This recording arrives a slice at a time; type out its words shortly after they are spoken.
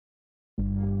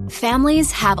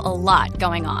Families have a lot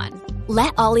going on.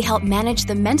 Let Ollie help manage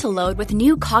the mental load with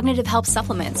new cognitive help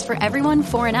supplements for everyone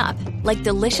 4 and up, like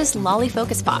delicious Lolly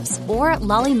Focus Pops or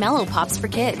Lolly Mellow Pops for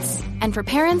kids. And for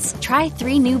parents, try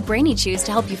 3 new Brainy Chews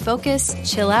to help you focus,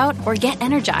 chill out, or get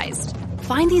energized.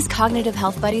 Find these cognitive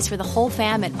health buddies for the whole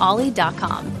fam at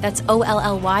ollie.com. That's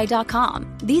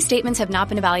OLLY.com. These statements have not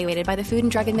been evaluated by the Food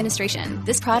and Drug Administration.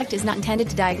 This product is not intended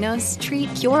to diagnose,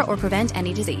 treat, cure, or prevent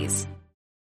any disease.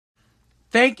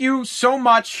 Thank you so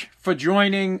much for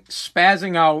joining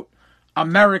Spazzing Out,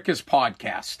 America's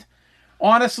podcast.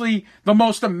 Honestly, the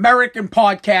most American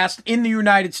podcast in the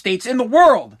United States, in the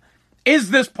world,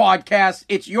 is this podcast.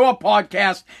 It's your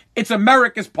podcast. It's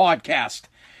America's podcast.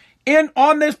 And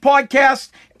on this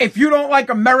podcast, if you don't like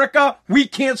America, we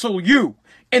cancel you.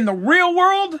 In the real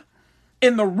world,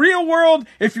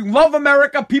 if you love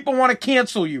America, people want to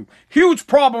cancel you. Huge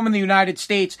problem in the United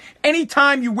States.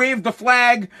 Anytime you wave the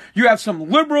flag, you have some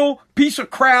liberal piece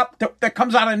of crap that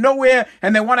comes out of nowhere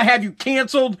and they want to have you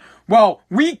canceled. Well,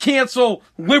 we cancel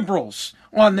liberals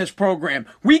on this program.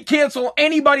 We cancel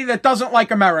anybody that doesn't like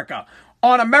America.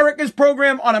 On America's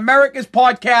program, on America's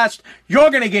podcast, you're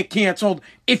going to get canceled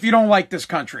if you don't like this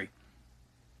country.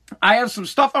 I have some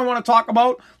stuff I want to talk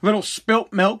about. Little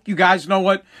spilt milk. You guys know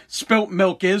what spilt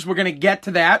milk is. We're going to get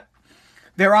to that.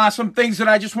 There are some things that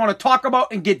I just want to talk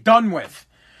about and get done with.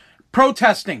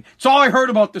 Protesting. It's all I heard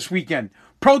about this weekend.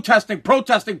 Protesting.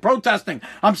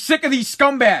 I'm sick of these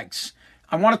scumbags.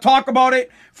 I want to talk about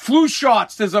it. Flu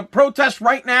shots. There's a protest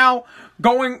right now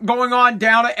going on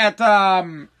down at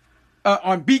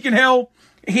on Beacon Hill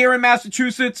here in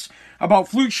Massachusetts about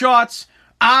flu shots.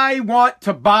 I want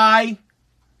to buy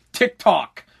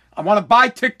TikTok. I want to buy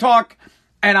TikTok,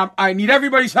 and I need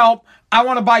everybody's help. I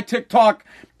want to buy TikTok.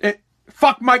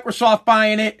 Fuck Microsoft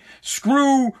buying it.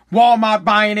 Screw Walmart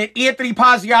buying it. Anthony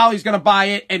Pazziali's going to buy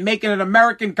it and make it an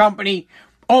American company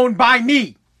owned by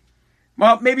me.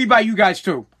 Well, maybe by you guys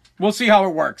too. We'll see how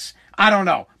it works. I don't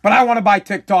know. But I want to buy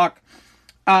TikTok.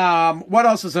 What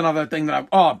else is another thing that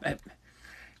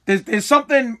there's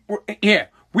something here.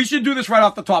 We should do this right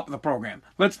off the top of the program.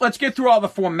 Let's get through all the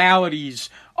formalities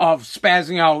of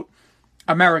Spazzing Out,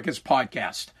 America's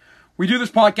podcast. We do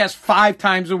this podcast 5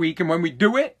 times a week, and when we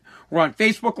do it, we're on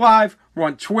Facebook Live, we're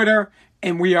on Twitter,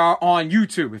 and we are on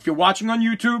YouTube. If you're watching on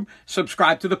YouTube,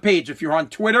 subscribe to the page. If you're on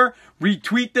Twitter,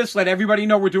 retweet this. Let everybody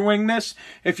know we're doing this.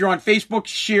 If you're on Facebook,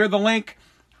 share the link.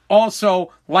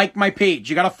 Also, like my page.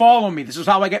 You got to follow me. This is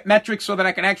how I get metrics so that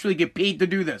I can actually get paid to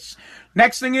do this.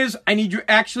 Next thing is, I need you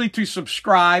actually to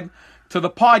subscribe to the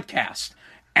podcast.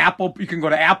 You can go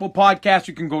to Apple Podcasts.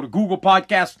 You can go to Google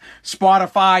Podcasts,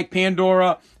 Spotify,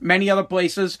 Pandora, many other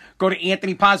places. Go to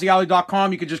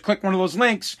AnthonyPazziali.com. You can just click one of those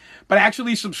links, but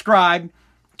actually subscribe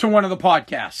to one of the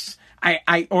podcasts.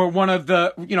 Or one of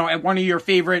the, at one of your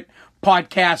favorite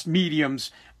podcast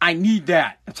mediums. I need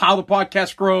that. That's how the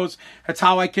podcast grows. That's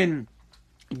how I can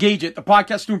gauge it. The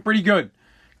podcast's doing pretty good.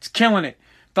 It's killing it.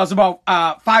 Does about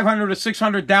 500 to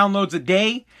 600 downloads a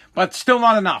day, but still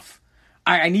not enough.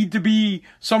 I need to be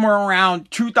somewhere around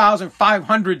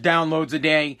 2,500 downloads a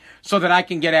day so that I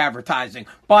can get advertising.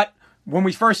 But when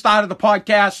we first started the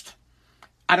podcast,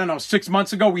 6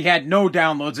 months ago, we had no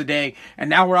downloads a day, and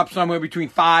now we're up somewhere between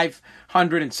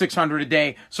 500 and 600 a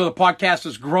day. So the podcast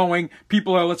is growing.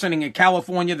 People are listening in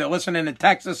California. They're listening in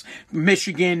Texas,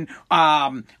 Michigan,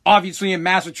 obviously in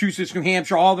Massachusetts, New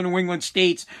Hampshire, all the New England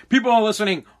states. People are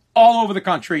listening all over the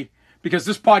country because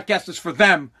this podcast is for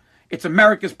them. It's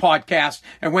America's podcast.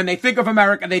 And when they think of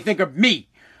America, they think of me.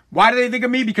 Why do they think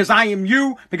of me? Because I am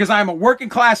you. Because I am a working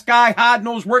class guy,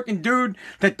 hard-nosed working dude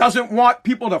that doesn't want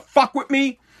people to fuck with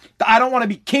me. I don't want to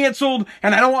be canceled,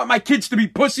 and I don't want my kids to be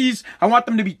pussies. I want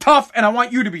them to be tough, and I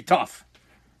want you to be tough.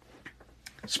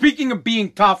 Speaking of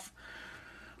being tough,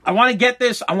 I want to get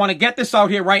this out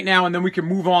here right now, and then we can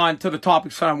move on to the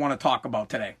topics that I want to talk about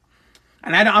today.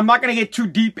 And I'm not going to get too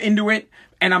deep into it,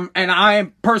 and I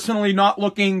am personally not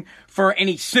looking for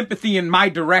any sympathy in my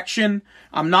direction.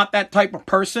 I'm not that type of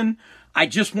person. I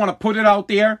just want to put it out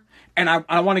there, and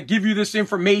I want to give you this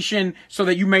information so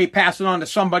that you may pass it on to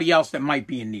somebody else that might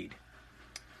be in need.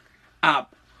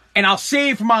 And I'll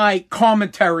save my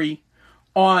commentary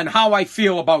on how I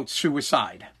feel about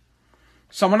suicide.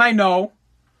 Someone I know,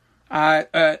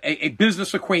 a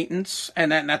business acquaintance,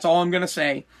 and that's all I'm going to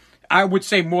say. I would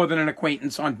say more than an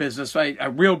acquaintance on business. A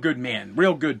real good man,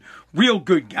 real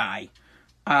good guy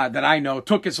that I know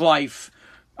took his life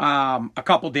a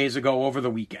couple days ago over the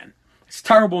weekend. It's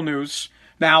terrible news.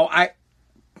 Now, I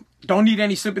don't need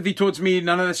any sympathy towards me.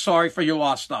 None of this sorry for your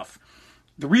lost stuff.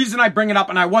 The reason I bring it up,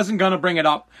 and I wasn't going to bring it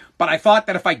up, but I thought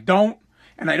that if I don't,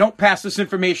 and I don't pass this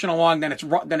information along, then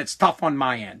it's tough on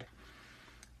my end.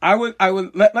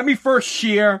 Let me first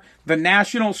share the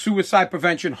National Suicide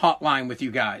Prevention Hotline with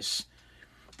you guys.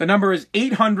 The number is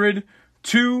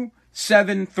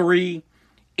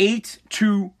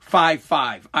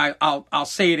 800-273-8255. I'll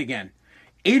say it again.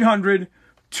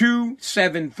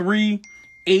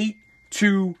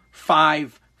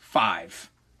 800-273-8255.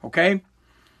 Okay?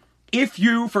 If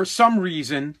you, for some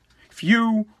reason, if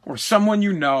you or someone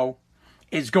you know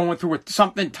is going through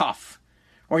something tough,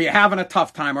 or you're having a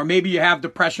tough time, or maybe you have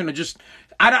depression, or just,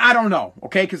 I don't know,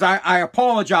 okay? Because I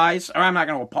apologize, or I'm not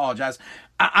going to apologize.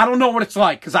 I don't know what it's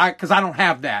like, because I don't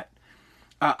have that.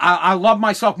 I love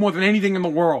myself more than anything in the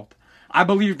world. I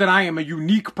believe that I am a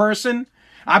unique person.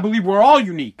 I believe we're all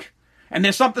unique. And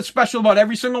there's something special about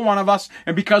every single one of us.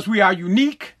 And because we are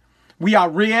unique, we are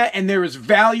rare, and there is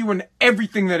value in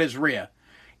everything that is rare.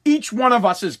 Each one of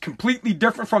us is completely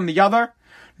different from the other.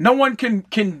 No one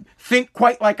can think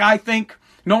quite like I think.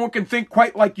 No one can think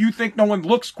quite like you think. No one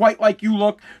looks quite like you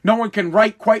look. No one can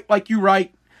write quite like you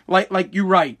write. Like you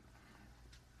write.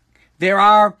 There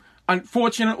are,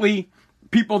 unfortunately,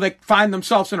 people that find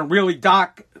themselves in a really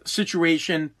dark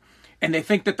situation, and they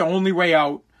think that the only way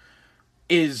out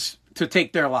is to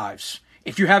take their lives.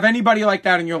 If you have anybody like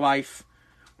that in your life,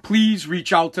 please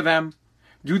reach out to them.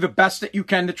 Do the best that you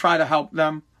can to try to help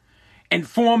them.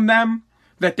 Inform them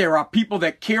that there are people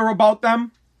that care about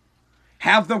them.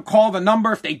 Have them call the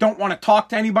number if they don't want to talk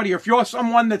to anybody. Or if you're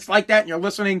someone that's like that and you're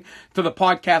listening to the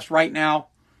podcast right now,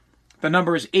 the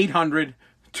number is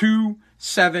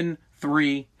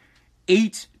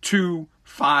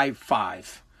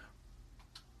 800-273-8255.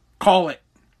 Call it.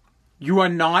 You are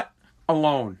not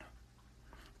alone.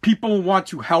 People want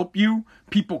to help you.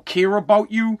 People care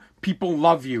about you. People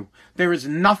love you. There is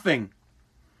nothing,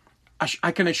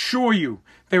 I can assure you,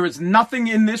 there is nothing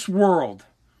in this world,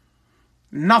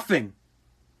 nothing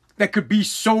that could be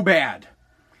so bad.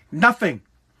 Nothing.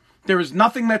 There is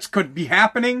nothing that could be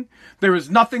happening. There is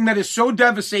nothing that is so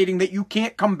devastating that you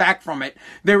can't come back from it.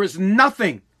 There is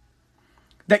nothing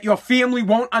that your family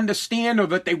won't understand or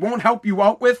that they won't help you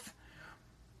out with.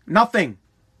 Nothing.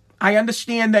 I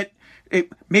understand that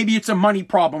maybe it's a money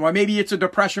problem or maybe it's a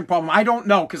depression problem. I don't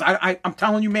know, because I'm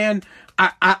telling you, man,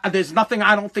 there's nothing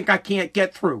I don't think I can't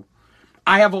get through.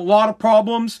 I have a lot of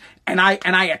problems, and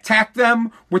I attack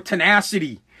them with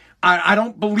tenacity. I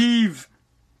don't believe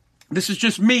this is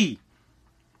just me.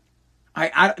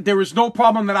 There is no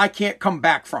problem that I can't come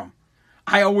back from.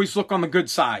 I always look on the good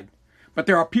side. But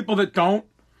there are people that don't.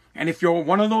 And if you're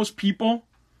one of those people,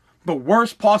 the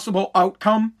worst possible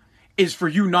outcome is for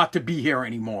you not to be here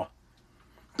anymore.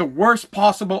 The worst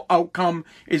possible outcome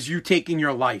is you taking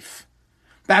your life.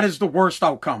 That is the worst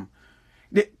outcome.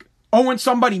 Owing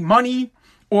somebody money,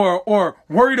 or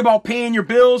worried about paying your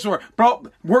bills, or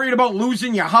worried about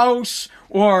losing your house,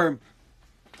 or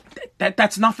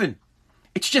that's nothing.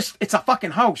 It's a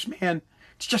fucking house, man.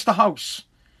 It's just a house.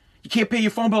 You can't pay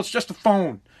your phone bill, it's just a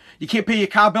phone. You can't pay your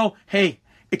car bill, hey,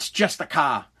 it's just a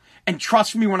car. And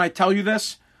trust me when I tell you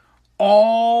this,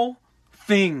 all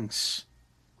things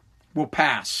will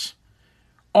pass.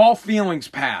 All feelings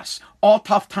pass. All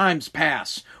tough times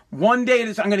pass. One day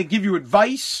I'm going to give you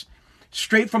advice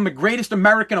straight from the greatest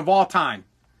American of all time.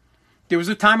 There was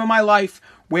a time in my life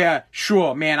where,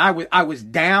 sure, man, I was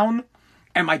down,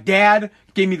 and my dad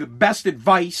gave me the best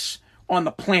advice on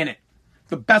the planet.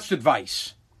 The best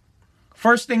advice.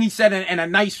 First thing he said in a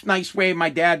nice way, my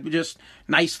dad just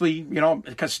nicely,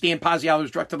 because Stan Paziello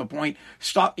was direct to the point.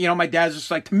 Stop, my dad's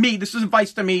just like, to me, this is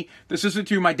advice to me. This isn't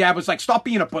to you. My dad was like, stop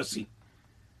being a pussy.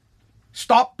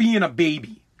 Stop being a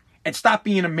baby. And stop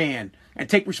being a man. And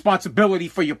take responsibility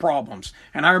for your problems.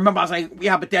 And I remember I was like,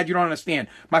 yeah, but Dad, you don't understand.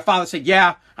 My father said,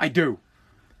 yeah, I do.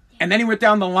 And then he went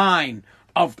down the line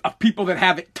of people that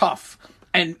have it tough.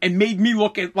 And made me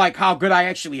look at like how good I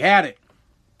actually had it.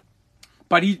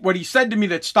 But what he said to me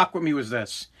that stuck with me was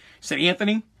this. He said,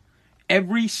 Anthony,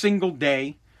 every single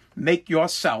day, make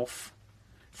yourself,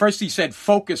 first he said,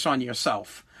 focus on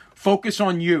yourself. Focus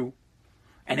on you.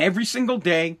 And every single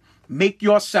day, make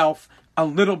yourself a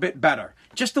little bit better.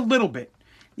 Just a little bit.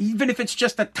 Even if it's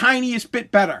just the tiniest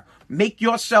bit better. Make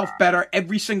yourself better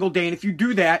every single day. And if you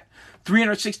do that,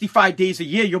 365 days a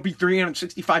year, you'll be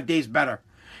 365 days better.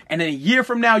 And in a year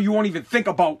from now, you won't even think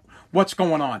about what's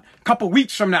going on. A couple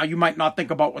weeks from now, you might not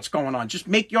think about what's going on. Just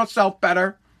make yourself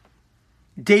better.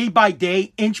 Day by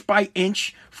day, inch by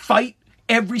inch. Fight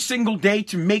every single day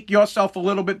to make yourself a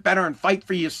little bit better and fight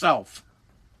for yourself.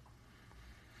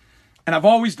 And I've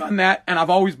always done that, and I've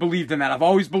always believed in that. I've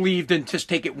always believed in just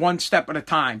take it one step at a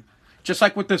time. Just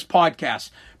like with this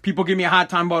podcast. People give me a hard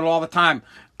time about it all the time.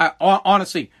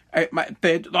 Honestly,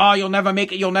 You'll never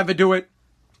make it, you'll never do it.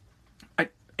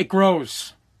 It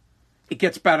grows. It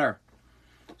gets better.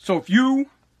 So if you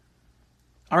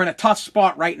are in a tough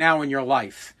spot right now in your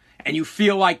life, and you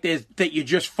feel like that you're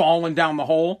just falling down the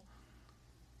hole,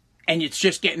 and it's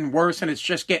just getting worse and it's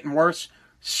just getting worse,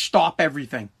 stop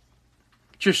everything.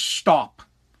 Just stop.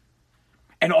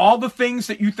 And all the things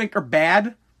that you think are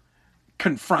bad,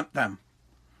 confront them.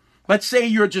 Let's say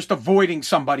you're just avoiding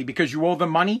somebody because you owe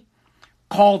them money.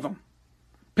 Call them.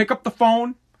 Pick up the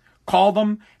phone, call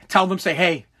them, and tell them, say,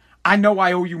 hey, I know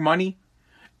I owe you money.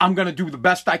 I'm going to do the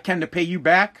best I can to pay you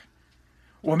back.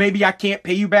 Or maybe I can't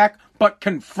pay you back, but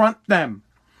confront them.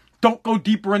 Don't go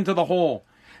deeper into the hole.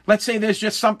 Let's say there's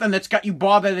just something that's got you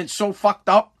bothered and it's so fucked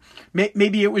up.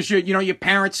 Maybe it was your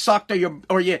parents sucked,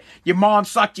 or your mom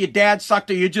sucked, your dad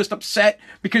sucked, or you're just upset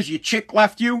because your chick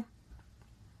left you.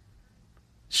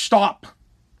 Stop.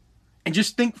 And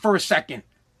just think for a second.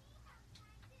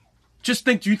 Just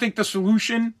think, do you think the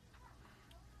solution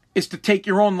is to take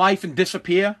your own life and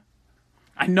disappear?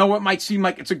 I know it might seem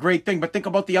like it's a great thing, but think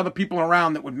about the other people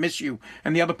around that would miss you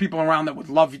and the other people around that would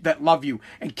love you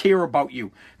and care about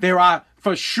you. There are,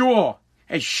 for sure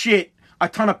as shit, a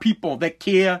ton of people that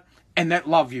care and that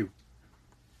love you.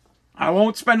 I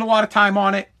won't spend a lot of time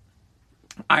on it.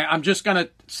 I'm just going to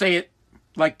say it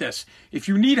like this. If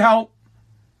you need help,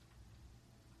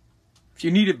 if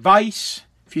you need advice,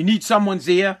 if you need someone's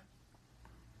ear,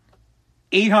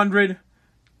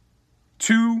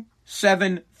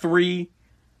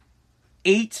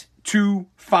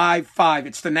 800-273-8255.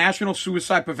 It's the National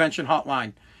Suicide Prevention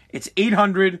Hotline. It's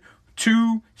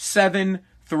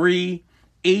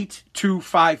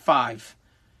 800-273-8255.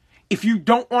 If you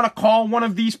don't want to call one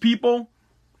of these people,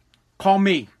 call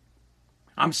me.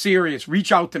 I'm serious.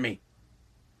 Reach out to me.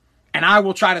 And I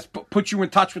will try to put you in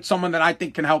touch with someone that I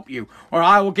think can help you. Or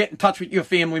I will get in touch with your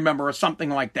family member or something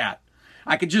like that.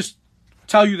 I could just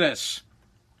tell you this.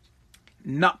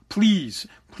 Please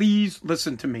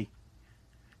listen to me.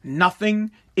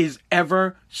 Nothing is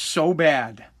ever so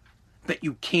bad that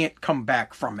you can't come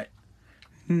back from it.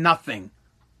 Nothing.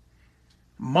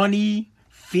 Money,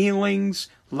 feelings,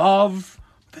 love,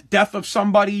 the death of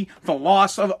somebody, the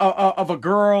loss of a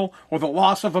girl, or the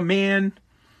loss of a man,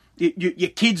 your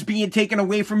kids being taken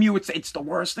away from you. It's the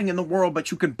worst thing in the world,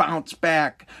 but you can bounce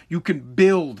back. You can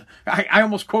build. I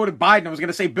almost quoted Biden. I was going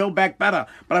to say build back better,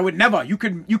 but I would never. You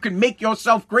can make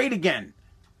yourself great again.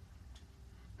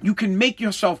 You can make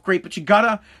yourself great, but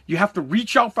you have to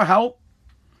reach out for help.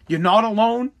 You're not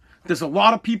alone. There's a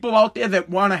lot of people out there that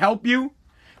want to help you.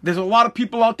 There's a lot of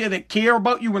people out there that care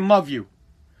about you and love you.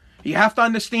 You have to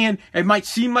understand, it might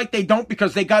seem like they don't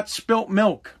because they got spilt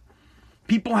milk.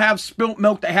 People have spilt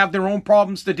milk that have their own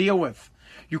problems to deal with.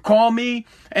 You call me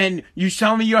and you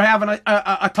tell me you're having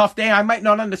a tough day. I might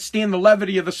not understand the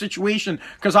levity of the situation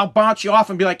because I'll bounce you off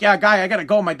and be like, yeah, guy, I got to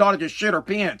go. My daughter just shit her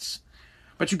pants.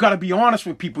 But you got to be honest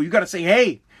with people. You got to say,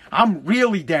 hey, I'm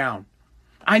really down.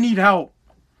 I need help.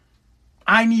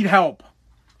 I need help.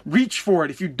 Reach for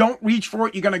it. If you don't reach for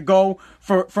it, you're going to go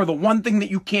for the one thing that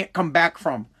you can't come back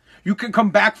from. You can come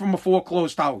back from a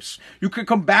foreclosed house. You can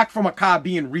come back from a car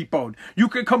being repoed. You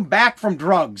can come back from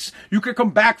drugs. You can come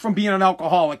back from being an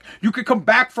alcoholic. You can come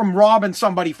back from robbing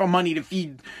somebody for money to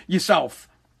feed yourself.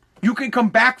 You can come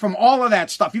back from all of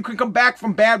that stuff. You can come back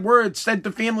from bad words said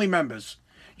to family members.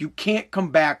 You can't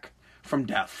come back from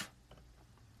death.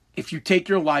 If you take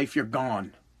your life, you're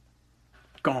gone.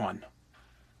 Gone.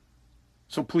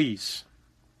 So please,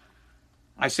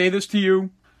 I say this to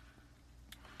you.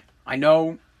 I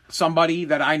know somebody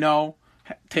that I know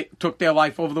took their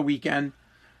life over the weekend,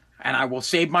 and I will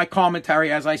save my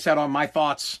commentary, as I said, on my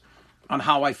thoughts on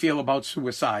how I feel about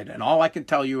suicide. And all I can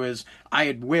tell you is I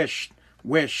had wished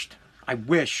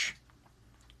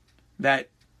that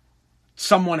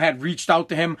someone had reached out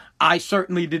to him. I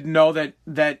certainly didn't know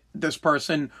that this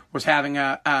person was having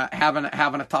a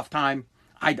tough time.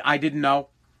 I didn't know.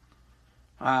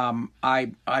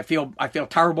 I feel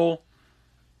terrible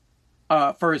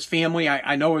for his family.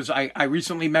 I know I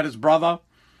recently met his brother,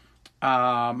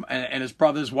 and his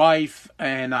brother's wife,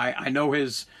 and I know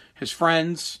his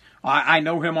friends. I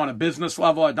know him on a business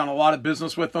level. I've done a lot of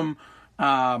business with him,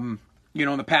 in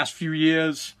the past few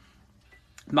years.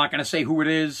 I'm not going to say who it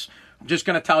is. I'm just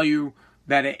going to tell you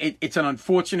that it's an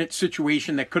unfortunate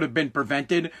situation that could have been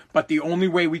prevented, but the only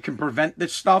way we can prevent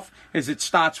this stuff is it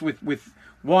starts with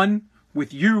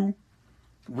you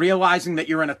realizing that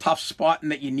you're in a tough spot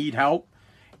and that you need help.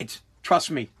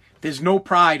 Trust me, there's no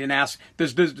pride in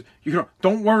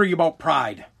don't worry about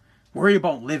pride. Worry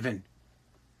about living.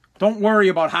 Don't worry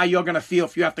about how you're going to feel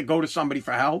if you have to go to somebody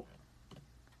for help.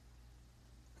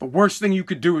 The worst thing you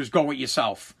could do is go it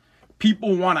yourself.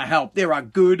 People want to help. There are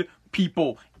good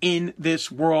people in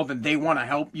this world, and they want to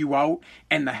help you out,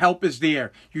 and the help is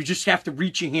there. You just have to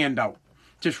reach your hand out.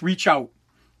 Just reach out.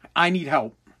 I need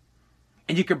help.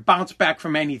 And you can bounce back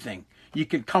from anything. You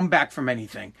can come back from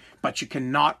anything, but you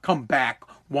cannot come back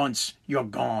once you're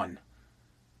gone.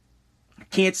 I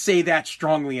can't say that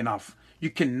strongly enough. You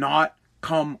cannot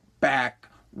come back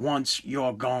once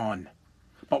you're gone.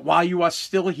 But while you are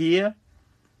still here,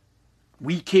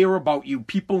 we care about you.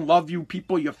 People love you.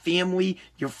 People, your family,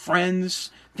 your friends,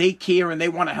 they care and they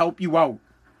want to help you out.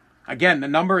 Again, the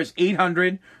number is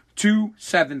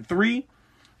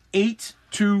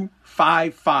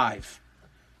 800-273-8255.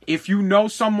 If you know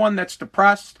someone that's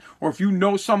depressed, or if you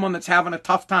know someone that's having a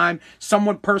tough time,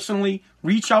 someone personally,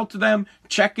 reach out to them,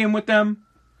 check in with them,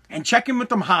 and check in with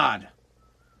them hard.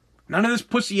 None of this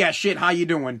pussy ass shit, how you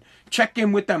doing? Check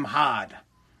in with them hard.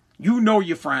 You know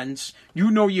your friends.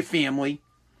 You know your family.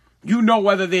 You know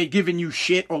whether they're giving you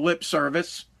shit or lip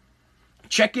service.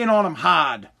 Check in on them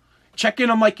hard. Check in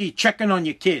on them like you're checking on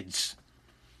your kids.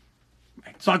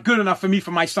 It's not good enough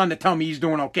for my son to tell me he's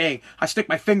doing okay. I stick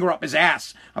my finger up his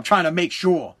ass. I'm trying to make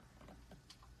sure.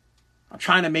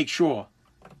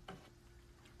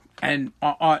 And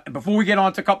before we get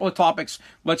on to a couple of topics,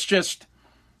 let's just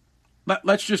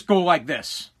go like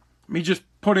this. Let me just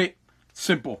put it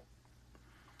simple.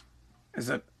 It's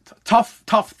a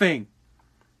tough thing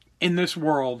in this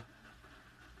world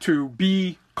to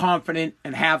be confident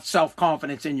and have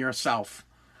self-confidence in yourself.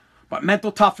 But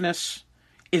mental toughness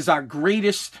is our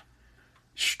greatest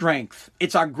strength.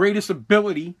 It's our greatest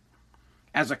ability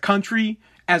as a country,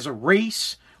 as a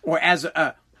race, or as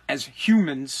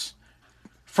humans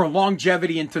for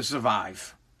longevity and to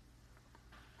survive.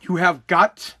 You have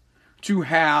got to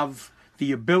have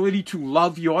the ability to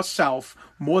love yourself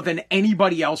more than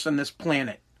anybody else on this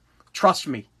planet. Trust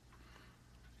me.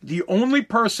 The only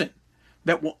person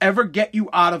that will ever get you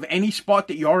out of any spot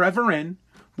that you're ever in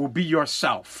will be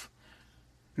yourself.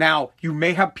 Now, you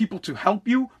may have people to help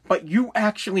you, but you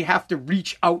actually have to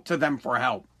reach out to them for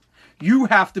help. You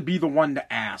have to be the one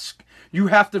to ask. You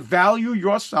have to value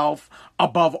yourself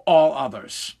above all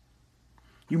others.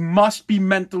 You must be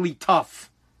mentally tough.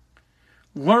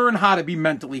 Learn how to be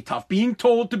mentally tough. Being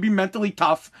told to be mentally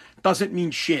tough doesn't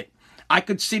mean shit. I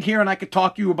could sit here and I could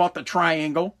talk to you about the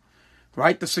triangle,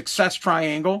 right? The success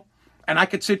triangle. And I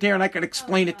could sit there and I could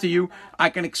explain it to you. I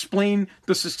can explain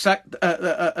the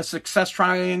success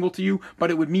triangle to you,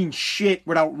 but it would mean shit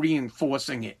without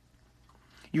reinforcing it.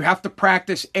 You have to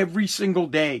practice every single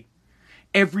day.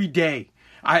 Every day.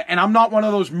 And I'm not one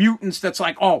of those mutants that's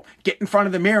like, oh, get in front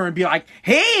of the mirror and be like,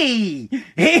 hey.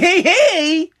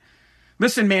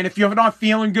 Listen, man, if you're not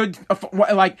feeling good,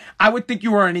 like, I would think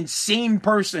you were an insane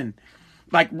person.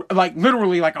 Like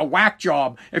literally like a whack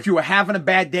job if you were having a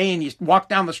bad day and you walk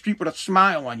down the street with a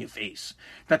smile on your face.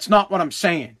 That's not what I'm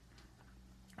saying.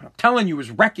 What I'm telling you is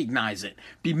recognize it.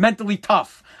 Be mentally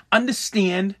tough.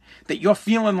 Understand that you're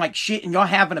feeling like shit and you're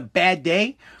having a bad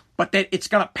day, but that it's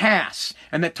going to pass.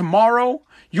 And that tomorrow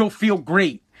you'll feel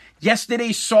great.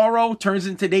 Yesterday's sorrow turns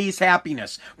into today's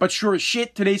happiness. But sure as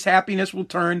shit, today's happiness will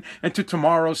turn into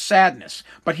tomorrow's sadness.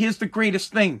 But here's the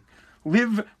greatest thing.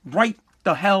 Live right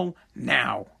the hell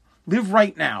now. Live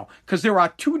right now. Because there are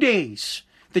 2 days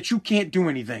that you can't do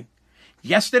anything.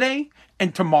 Yesterday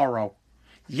and tomorrow.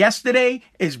 Yesterday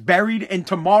is buried and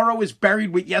tomorrow is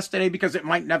buried with yesterday because it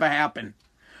might never happen.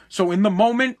 So in the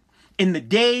moment, in the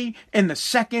day, in the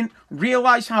second,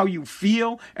 realize how you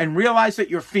feel and realize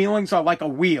that your feelings are like a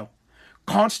wheel.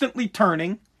 Constantly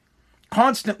turning.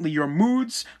 Constantly, your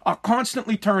moods are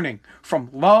constantly turning from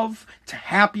love to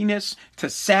happiness to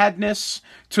sadness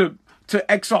to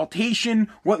exaltation,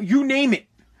 well, you name it,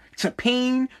 to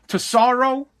pain, to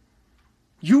sorrow.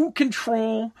 You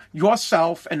control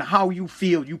yourself and how you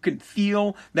feel. You can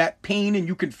feel that pain and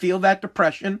you can feel that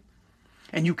depression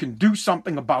and you can do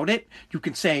something about it. You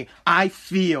can say, I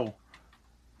feel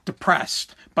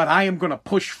depressed, but I am going to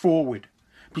push forward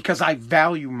because I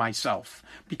value myself,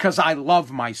 because I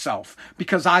love myself,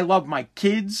 because I love my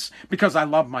kids, because I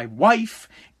love my wife,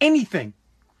 anything.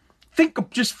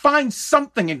 Just find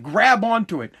something and grab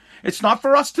onto it. It's not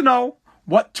for us to know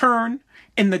what turn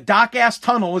in the dark-ass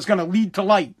tunnel is going to lead to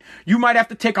light. You might have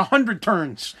to take 100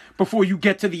 turns before you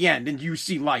get to the end and you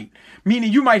see light.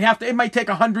 Meaning it might take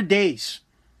 100 days.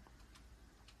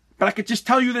 But I could just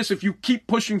tell you this, if you keep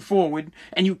pushing forward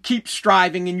and you keep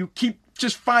striving and you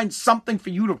just find something for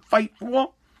you to fight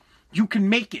for, you can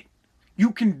make it.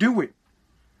 You can do it.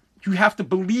 You have to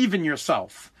believe in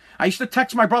yourself. I used to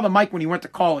text my brother Mike when he went to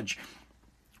college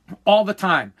all the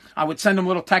time. I would send him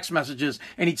little text messages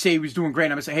and he'd say he was doing great.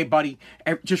 And I would say, hey, buddy,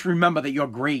 just remember that you're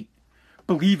great.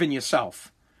 Believe in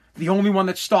yourself. The only one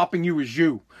that's stopping you is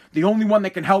you. The only one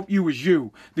that can help you is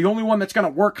you. The only one that's going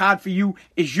to work hard for you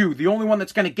is you. The only one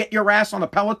that's going to get your ass on the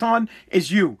Peloton is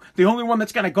you. The only one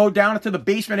that's going to go down into the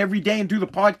basement every day and do the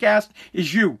podcast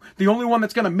is you. The only one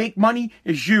that's going to make money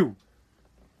is you.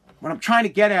 What I'm trying to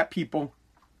get at, people,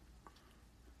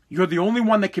 you're the only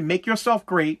one that can make yourself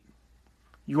great.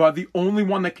 You are the only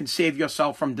one that can save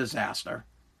yourself from disaster.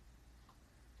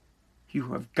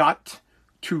 You have got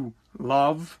to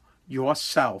love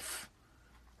yourself.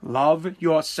 Love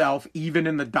yourself even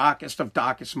in the darkest of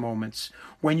darkest moments.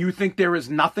 When you think there is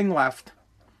nothing left,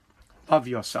 love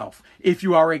yourself. If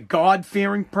you are a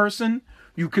God-fearing person,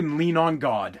 you can lean on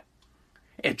God.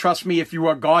 And trust me, if you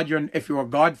are a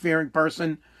God-fearing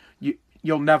person,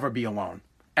 you'll never be alone.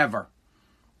 Ever.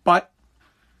 But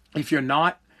if you're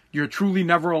not, you're truly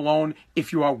never alone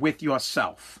if you are with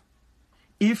yourself.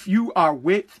 If you are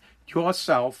with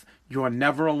yourself, you are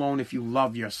never alone if you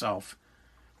love yourself.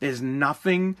 There's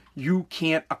nothing you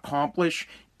can't accomplish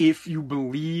if you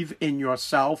believe in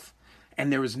yourself.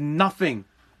 And there is nothing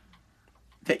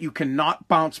that you cannot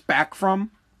bounce back from.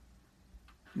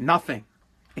 Nothing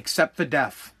except for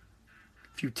death.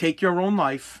 If you take your own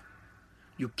life,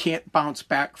 you can't bounce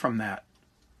back from that.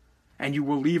 And you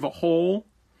will leave a hole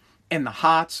in the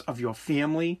hearts of your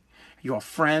family, your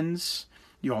friends,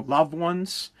 your loved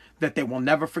ones, that they will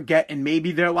never forget, and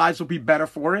maybe their lives will be better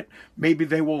for it. Maybe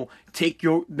they will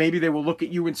look at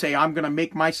you and say, I'm going to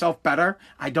make myself better.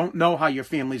 I don't know how your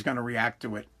family's going to react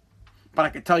to it. But I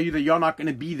can tell you that you're not going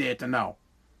to be there to know.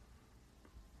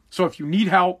 So if you need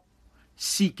help,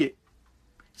 seek it.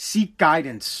 Seek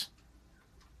guidance.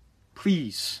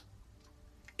 Please.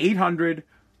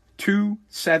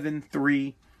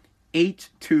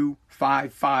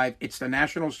 800-273-8255. It's the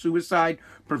National Suicide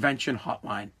Prevention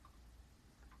Hotline.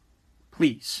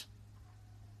 Please.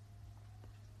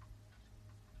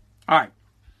 All right.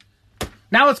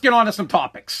 Now let's get on to some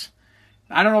topics.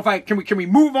 I don't know if can we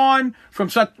move on from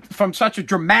such a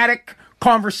dramatic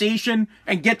conversation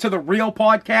and get to the real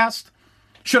podcast?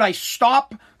 Should I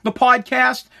stop the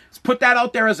podcast, put that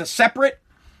out there as a separate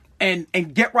and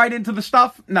get right into the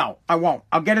stuff? No, I won't.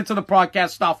 I'll get into the podcast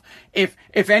stuff. If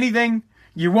anything,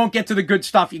 you won't get to the good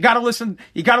stuff. You got to listen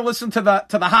to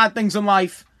the hard things in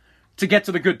life to get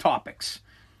to the good topics.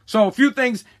 So a few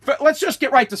things. Let's just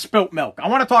get right to spilt milk. I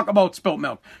want to talk about spilt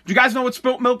milk. Do you guys know what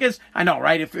spilt milk is? I know,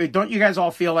 right? Don't you guys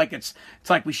all feel like it's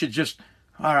like we should just,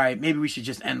 all right, maybe we should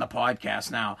just end the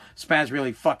podcast now. Spaz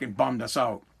really fucking bummed us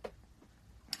out.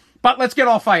 But let's get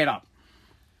all fired up.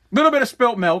 Little bit of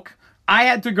spilt milk. I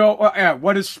had to go,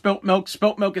 what is spilt milk?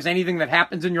 Spilt milk is anything that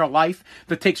happens in your life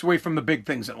that takes away from the big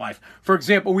things in life. For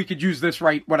example, we could use this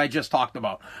right, what I just talked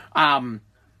about.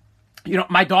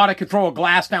 My daughter could throw a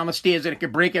glass down the stairs and it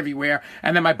could break everywhere.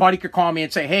 And then my buddy could call me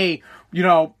and say, hey,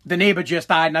 the neighbor just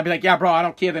died. And I'd be like, yeah, bro, I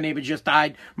don't care. The neighbor just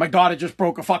died. My daughter just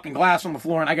broke a fucking glass on the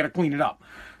floor and I got to clean it up.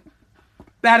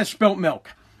 That is spilt milk.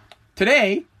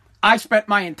 Today, I spent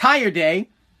my entire day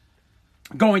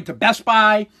going to Best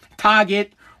Buy,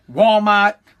 Target,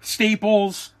 Walmart,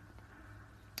 Staples,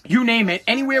 you name it.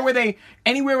 Anywhere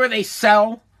where they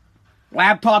sell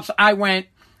laptops, I went,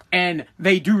 and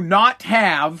they do not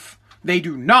have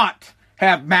not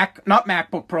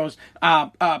MacBook Pros.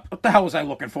 What the hell was I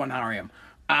looking for now?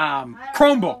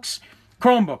 Chromebooks.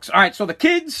 All right, so the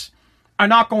kids are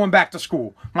not going back to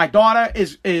school. My daughter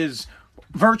is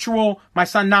virtual. My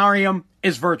son Nariam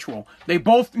is virtual. They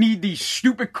both need these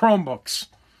stupid Chromebooks.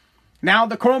 Now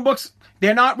the Chromebooks,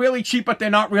 they're not really cheap, but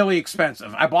they're not really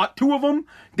expensive. I bought 2 of them.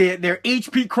 They're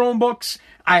HP Chromebooks.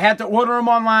 I had to order them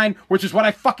online, which is what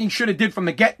I fucking should have did from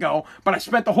the get-go. But I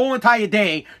spent the whole entire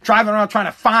day driving around trying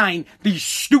to find these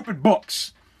stupid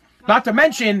books. Not to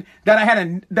mention that I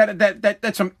had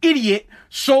that some idiot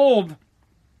sold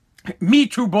me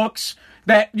 2 books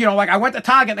that, I went to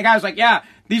Target and the guy was like, yeah,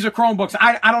 these are Chromebooks.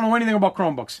 I don't know anything about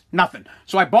Chromebooks. Nothing.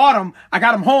 So I bought them. I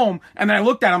got them home. And then I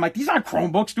looked at them like, these aren't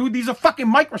Chromebooks, dude. These are fucking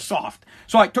Microsoft.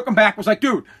 So I took them back. Was like,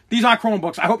 dude, these aren't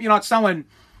Chromebooks. I hope you're not selling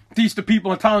these to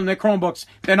people and telling them they're Chromebooks.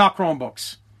 They're not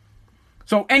Chromebooks.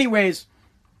 So anyways,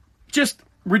 just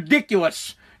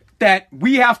ridiculous that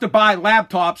we have to buy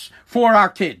laptops for our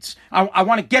kids. I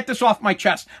want to get this off my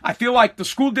chest. I feel like the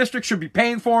school district should be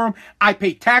paying for them. I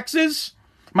pay taxes.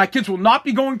 My kids will not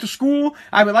be going to school.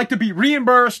 I would like to be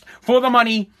reimbursed for the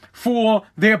money for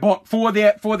their book, for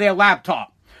their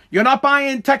laptop. You're not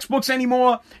buying textbooks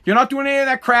anymore. You're not doing any of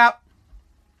that crap.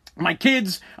 My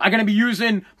kids are going to be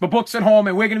using the books at home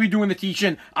and we're going to be doing the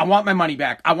teaching. I want my money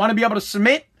back. I want to be able to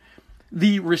submit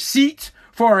the receipt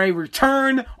for a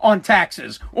return on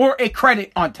taxes or a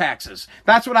credit on taxes.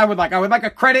 That's what I would like. I would like a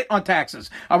credit on taxes.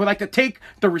 I would like to take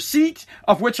the receipt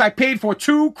of which I paid for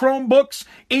 2 Chromebooks,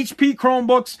 HP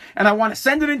Chromebooks, and I want to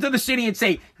send it into the city and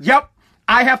say, yep,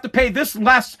 I have to pay this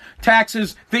less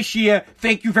taxes this year.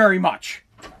 Thank you very much.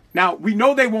 Now, we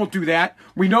know they won't do that.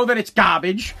 We know that it's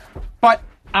garbage, but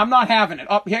I'm not having it.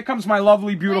 Oh, here comes my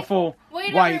lovely, beautiful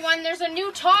Wait, wife. everyone, there's a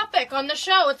new topic on the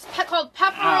show. It's called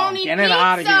pepperoni pizza. Get it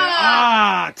out of here.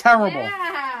 Ah, terrible.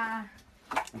 Yeah.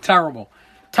 Terrible.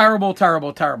 Terrible,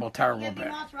 terrible, terrible, terrible. Get the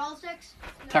mozzarella sticks?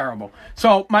 Terrible.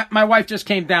 So my wife just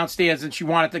came downstairs and she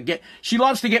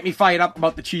loves to get me fired up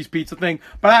about the cheese pizza thing,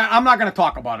 but I'm not going to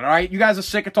talk about it, all right? You guys are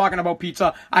sick of talking about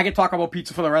pizza. I can talk about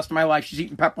pizza for the rest of my life. She's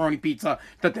eating pepperoni pizza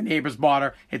that the neighbors bought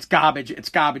her. It's garbage. It's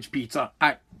garbage pizza.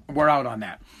 We're out on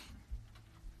that.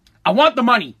 I want the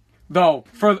money, though,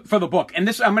 for the book, and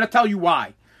I'm going to tell you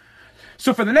why.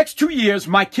 So for the next 2 years,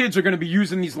 my kids are going to be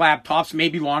using these laptops,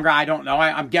 maybe longer, I don't know.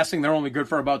 I'm guessing they're only good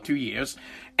for about 2 years.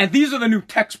 And these are the new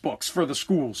textbooks for the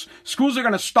schools. Schools are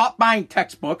going to stop buying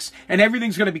textbooks, and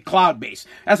everything's going to be cloud-based.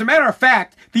 As a matter of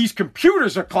fact, these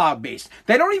computers are cloud-based.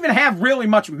 They don't even have really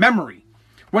much memory.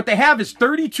 What they have is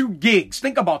 32 gigs.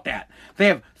 Think about that. They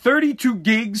have 32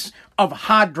 gigs of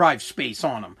hard drive space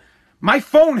on them. My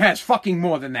phone has fucking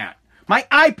more than that. My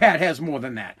iPad has more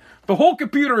than that. The whole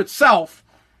computer itself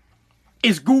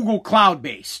is Google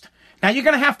Cloud-based. Now, you're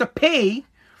going to have to pay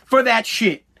for that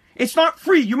shit. It's not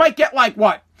free. You might get like,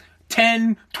 what,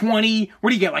 10, 20, what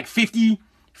do you get, like 50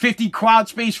 cloud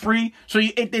space free? So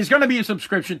there's going to be a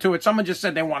subscription to it. Someone just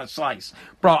said they want a slice.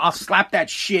 Bro, I'll slap that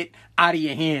shit out of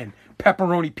your hand.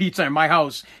 Pepperoni pizza in my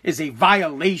house is a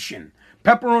violation.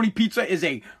 Pepperoni pizza is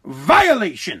a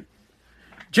violation.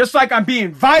 Just like I'm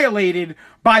being violated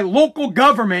by local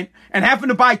government and having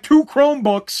to buy 2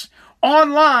 Chromebooks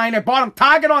online. I bought them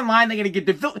Target online. They're going to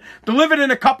get delivered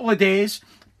in a couple of days.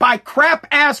 Buy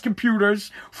crap-ass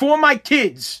computers for my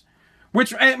kids.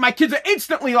 Which my kids are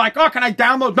instantly like, oh, can I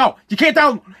download? No, you can't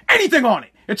download anything on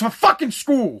it. It's for fucking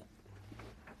school.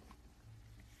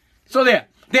 So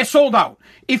they're sold out.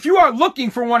 If you are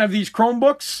looking for one of these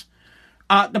Chromebooks,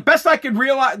 the best I could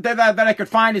realize that I could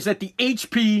find is that the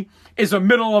HP is a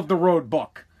middle-of-the-road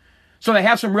book. So they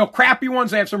have some real crappy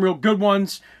ones. They have some real good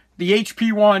ones. The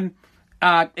HP one,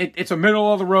 it's a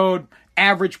middle-of-the-road,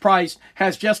 average price,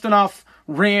 has just enough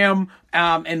RAM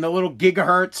and the little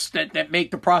gigahertz that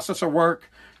make the processor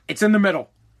work. It's in the middle.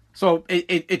 So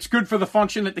it's good for the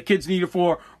function that the kids need it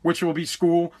for, which will be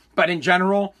school. But in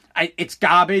general, it's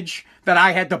garbage that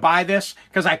I had to buy this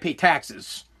because I pay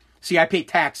taxes. See, I pay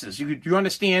taxes. You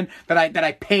understand that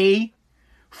I pay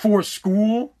for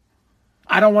school?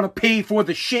 I don't want to pay for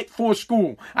the shit for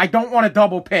school. I don't want to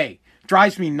double pay.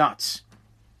 Drives me nuts.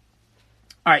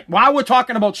 All right, while we're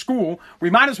talking about school, we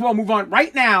might as well move on.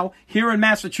 Right now, here in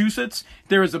Massachusetts,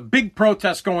 there is a big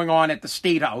protest going on at the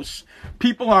State House.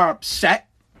 People are upset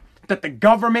that the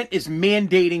government is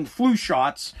mandating flu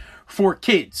shots for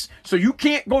kids. So you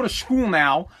can't go to school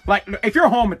now. Like, if you're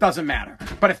home, it doesn't matter.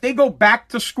 But if they go back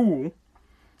to school,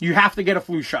 you have to get a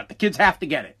flu shot. The kids have to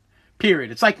get it.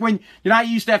 Period. It's like when, you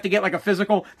used to have to get like a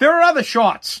physical. There are other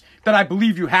shots that I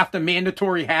believe you have to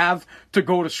mandatory have to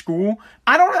go to school.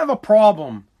 I don't have a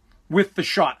problem with the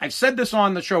shot. I've said this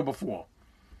on the show before.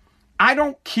 I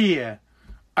don't care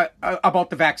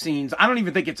about the vaccines. I don't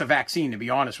even think it's a vaccine, to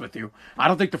be honest with you. I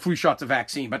don't think the flu shot's a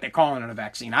vaccine, but they're calling it a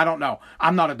vaccine. I don't know.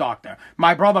 I'm not a doctor.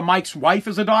 My brother Mike's wife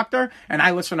is a doctor, and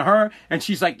I listen to her, and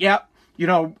she's like, yep,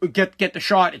 get the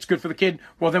shot. It's good for the kid.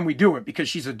 Well, then we do it because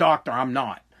she's a doctor. I'm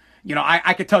not.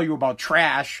 I could tell you about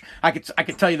trash. I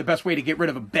could tell you the best way to get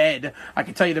rid of a bed. I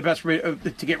could tell you the best way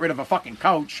to get rid of a fucking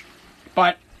couch.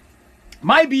 But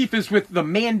my beef is with the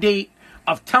mandate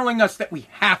of telling us that we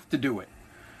have to do it.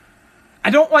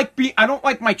 I don't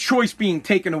like my choice being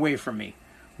taken away from me.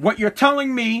 What you're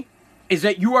telling me is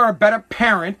that you are a better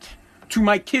parent to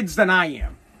my kids than I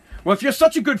am. Well, if you're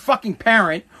such a good fucking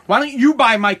parent, why don't you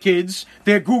buy my kids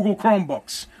their Google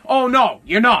Chromebooks? Oh no,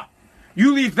 you're not.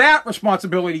 You leave that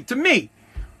responsibility to me.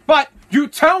 But you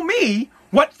tell me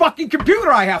what fucking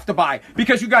computer I have to buy.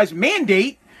 Because you guys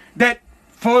mandate that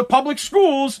for public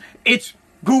schools, it's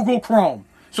Google Chrome.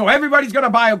 So everybody's going to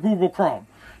buy a Google Chrome.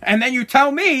 And then you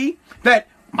tell me that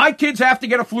my kids have to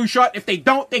get a flu shot. If they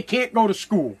don't, they can't go to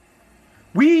school.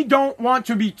 We don't want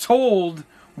to be told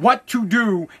what to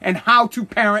do and how to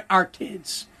parent our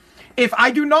kids. If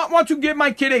I do not want to give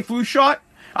my kid a flu shot,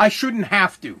 I shouldn't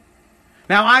have to.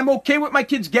 Now, I'm okay with my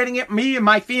kids getting it. Me and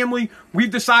my family,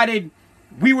 we've decided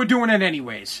we were doing it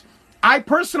anyways. I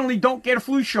personally don't get a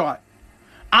flu shot.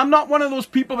 I'm not one of those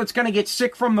people that's going to get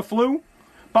sick from the flu.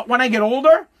 But when I get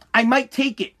older, I might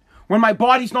take it. when my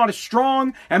body's not as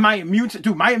strong and my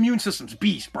immune system's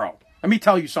beast, bro. Let me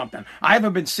tell you something. I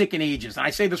haven't been sick in ages, and I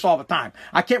say this all the time.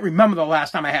 I can't remember the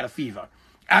last time I had a fever.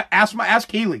 Ask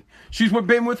Kaylee. She's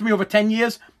been with me over 10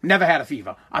 years. Never had a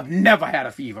fever. I've never had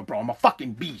a fever, bro. I'm a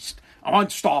fucking beast. I'm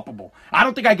unstoppable. I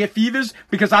don't think I get fevers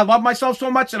because I love myself so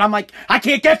much that I'm like, I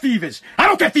can't get fevers. I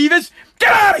don't get fevers.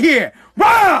 Get out of here.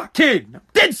 Rah, kid. I'm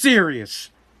dead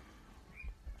serious.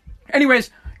 Anyways,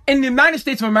 in the United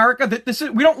States of America,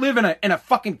 we don't live in a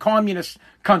fucking communist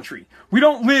country. We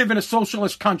don't live in a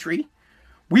socialist country.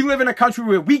 We live in a country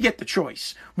where we get the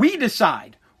choice. We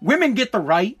decide. Women get the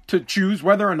right to choose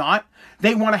whether or not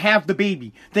they want to have the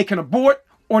baby. They can abort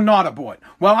or not abort.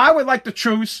 Well, I would like to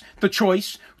choose the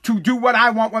choice to do what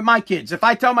I want with my kids. If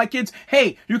I tell my kids,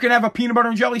 hey, you can have a peanut butter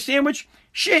and jelly sandwich,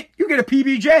 shit, you get a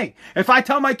PBJ. If I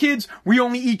tell my kids we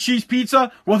only eat cheese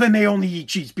pizza, well, then they only eat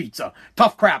cheese pizza.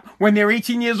 Tough crap. When they're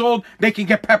 18 years old, they can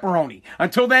get pepperoni.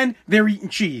 Until then, they're eating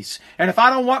cheese. And if I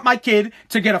don't want my kid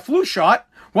to get a flu shot,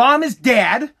 well, I'm his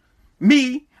dad.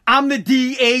 I'm the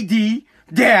DAD.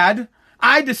 Dad,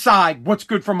 I decide what's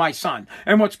good for my son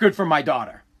and what's good for my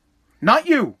daughter. Not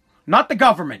you, not the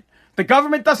government. The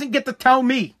government doesn't get to tell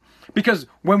me because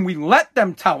when we let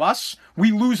them tell us,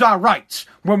 we lose our rights.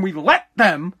 When we let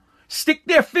them stick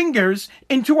their fingers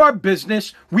into our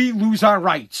business, we lose our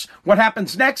rights. What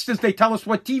happens next is they tell us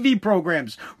what TV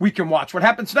programs we can watch. What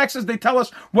happens next is they tell us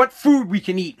what food we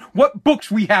can eat, what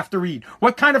books we have to read,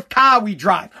 what kind of car we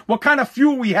drive, what kind of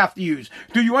fuel we have to use.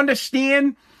 Do you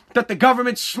understand that the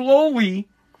government slowly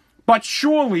but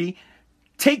surely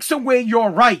takes away your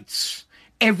rights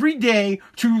every day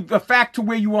to the fact to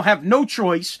where you will have no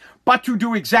choice but to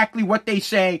do exactly what they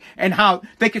say and how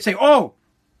they can say, oh,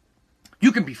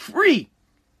 you can be free.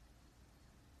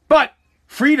 But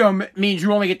freedom means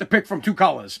you only get to pick from two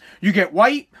colors. You get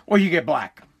white or you get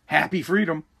black. Happy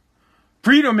freedom.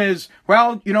 Freedom is,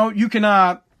 well, you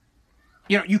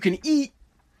can eat.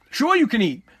 Sure, you can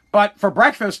eat. But for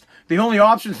breakfast, the only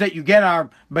options that you get are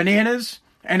bananas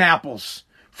and apples.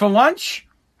 For lunch,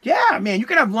 yeah, man, you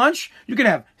can have lunch. You can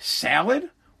have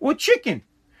salad or chicken.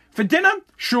 For dinner,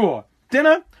 sure.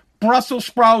 Dinner, Brussels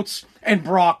sprouts and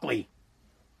broccoli.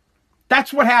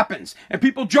 That's what happens. And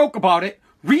people joke about it.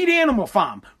 Read Animal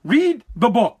Farm. Read the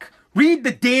book. Read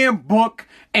the damn book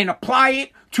and apply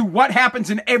it to what happens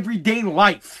in everyday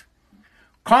life.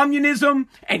 Communism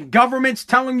and governments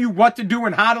telling you what to do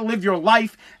and how to live your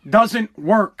life doesn't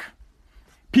work.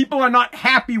 People are not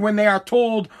happy when they are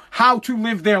told how to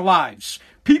live their lives.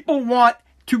 People want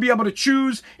to be able to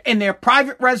choose in their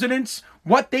private residence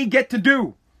what they get to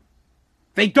do.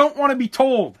 They don't want to be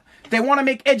told. They want to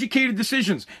make educated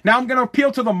decisions. Now I'm going to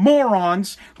appeal to the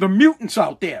morons, the mutants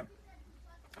out there.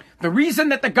 The reason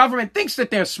that the government thinks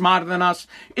that they're smarter than us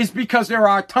is because there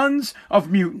are tons of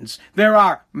mutants. There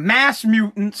are mass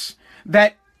mutants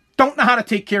that don't know how to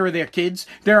take care of their kids.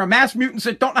 There are mass mutants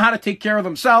that don't know how to take care of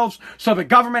themselves. So the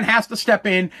government has to step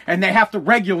in and they have to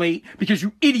regulate because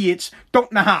you idiots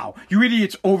don't know how. You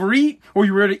idiots overeat, or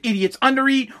you idiots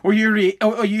undereat, or you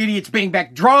idiots bang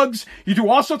back drugs. You do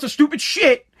all sorts of stupid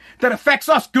shit that affects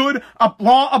us good,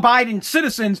 law-abiding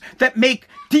citizens that make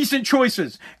decent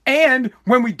choices. And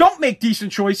when we don't make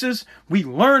decent choices, we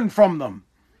learn from them.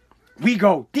 We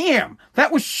go, damn,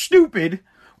 that was stupid.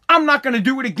 I'm not going to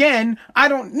do it again. I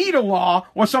don't need a law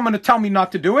or someone to tell me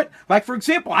not to do it. Like, for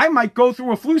example, I might go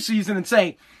through a flu season and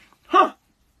say,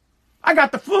 I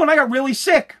got the flu and I got really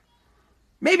sick.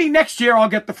 Maybe next year I'll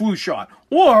get the flu shot.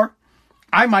 Or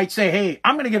I might say, hey,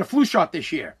 I'm going to get a flu shot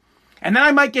this year. And then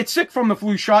I might get sick from the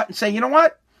flu shot and say, you know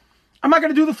what? I'm not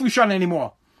going to do the flu shot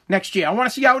anymore next year. I want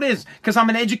to see how it is because I'm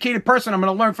an educated person. I'm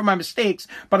going to learn from my mistakes.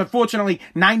 But unfortunately,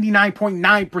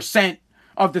 99.9%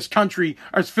 of this country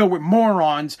is filled with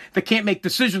morons that can't make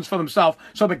decisions for themselves.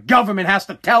 So the government has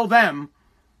to tell them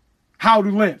how to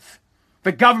live.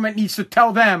 The government needs to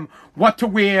tell them what to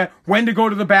wear, when to go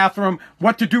to the bathroom,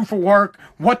 what to do for work,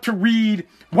 what to read,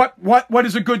 what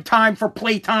is a good time for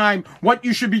playtime, what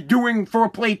you should be doing for a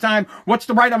playtime, what's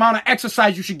the right amount of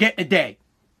exercise you should get in a day.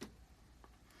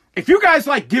 If you guys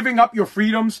like giving up your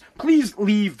freedoms, please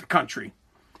leave the country.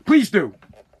 Please do.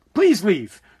 Please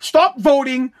leave. Stop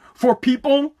voting for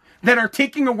people that are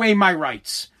taking away my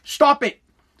rights. Stop it.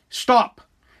 Stop.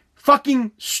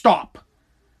 Fucking stop.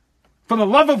 For the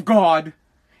love of God,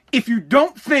 if you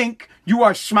don't think you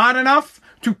are smart enough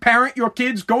to parent your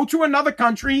kids, go to another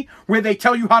country where they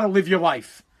tell you how to live your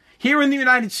life. Here in the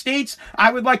United States,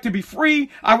 I would like to be free.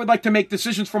 I would like to make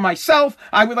decisions for myself.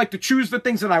 I would like to choose the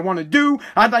things that I want to do.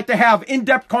 I'd like to have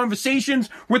in-depth conversations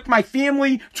with my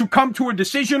family to come to a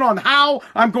decision on how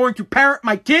I'm going to parent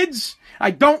my kids.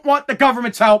 I don't want the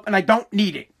government's help, and I don't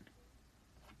need it.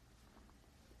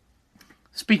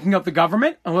 speaking of the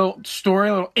government, a little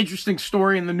interesting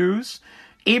story in the news.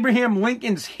 Abraham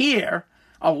Lincoln's hair,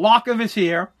 a lock of his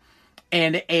hair,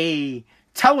 and a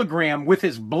telegram with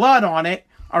his blood on it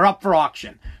are up for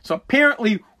auction. So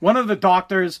apparently one of the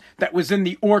doctors that was in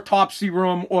the autopsy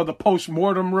room or the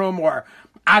post-mortem room, or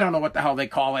I don't know what the hell they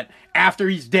call it, after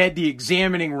he's dead, the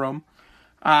examining room,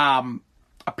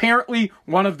 apparently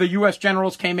one of the U.S.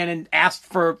 generals came in and asked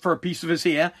for a piece of his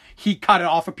hair. He cut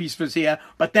off a piece of his hair,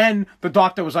 but then the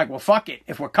doctor was like, well, fuck it.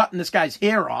 If we're cutting this guy's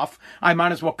hair off, I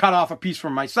might as well cut off a piece for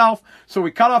myself. So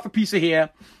we cut off a piece of hair,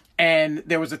 and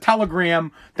there was a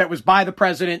telegram that was by the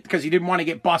president because he didn't want to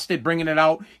get busted bringing it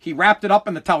out. He wrapped it up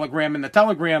in the telegram, and the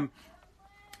telegram,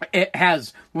 it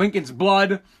has Lincoln's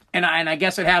blood, and I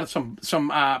guess it had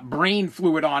some brain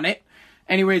fluid on it.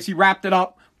 Anyways, he wrapped it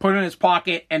up, put it in his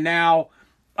pocket, and now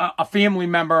a family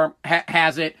member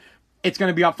has it. It's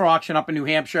going to be up for auction up in New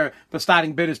Hampshire. The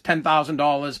starting bid is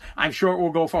 $10,000. I'm sure it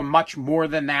will go for much more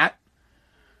than that.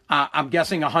 I'm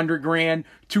guessing $100,000,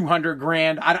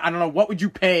 $200,000. I don't know. What would you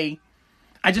pay?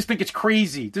 I just think it's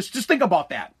crazy. Just think about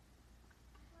that.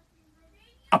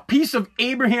 A piece of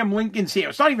Abraham Lincoln's hair.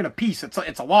 It's not even a piece.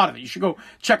 It's a lot of it. You should go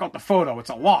check out the photo. It's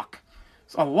a lock.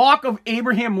 It's a lock of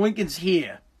Abraham Lincoln's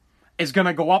hair is going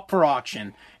to go up for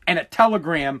auction. And a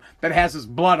telegram that has his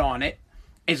blood on it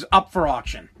is up for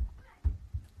auction.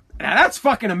 Now that's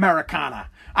fucking Americana.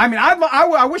 I mean,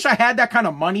 I wish I had that kind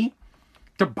of money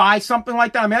to buy something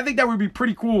like that. I mean, I think that would be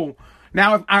pretty cool.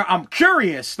 Now, if I'm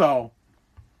curious, though,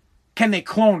 can they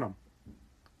clone them?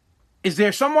 Is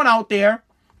there someone out there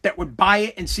that would buy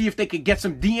it and see if they could get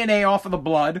some DNA off of the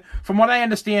blood? From what I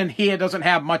understand, hair doesn't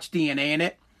have much DNA in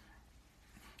it,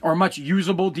 or much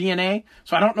usable DNA.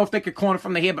 So I don't know if they could clone it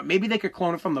from the hair, but maybe they could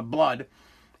clone it from the blood,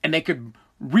 and they could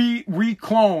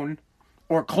re-clone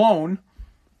or clone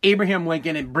Abraham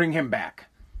Lincoln and bring him back.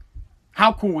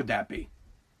 How cool would that be?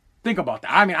 Think about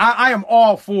that. I mean, I am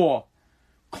all for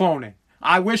cloning.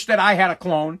 I wish that I had a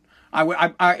clone.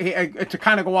 To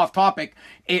kind of go off topic,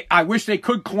 I wish they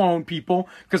could clone people,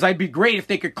 because I'd be great if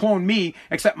they could clone me,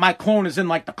 except my clone is in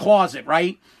like the closet,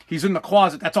 right? He's in the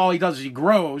closet. That's all he does is he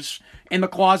grows in the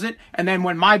closet. And then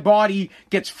when my body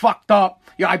gets fucked up,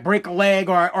 I break a leg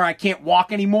or I can't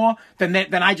walk anymore, then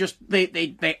I just, they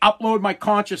upload my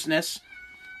consciousness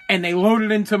and they load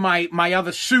it into my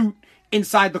other suit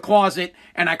inside the closet,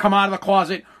 and I come out of the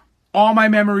closet, all my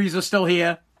memories are still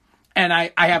here, and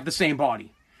I have the same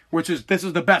body. This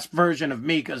is the best version of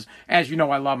me, because, as you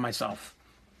know, I love myself.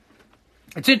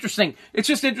 It's interesting. It's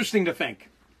just interesting to think.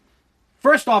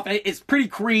 First off, it's pretty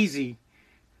crazy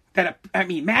that,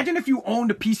 imagine if you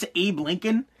owned a piece of Abe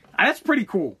Lincoln. That's pretty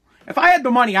cool. If I had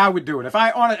the money, I would do it. If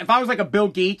I was like a Bill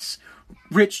Gates,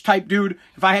 rich type dude,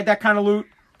 if I had that kind of loot,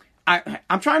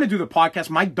 I'm trying to do the podcast.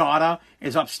 My daughter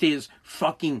is upstairs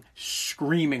fucking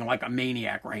screaming like a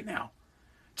maniac right now.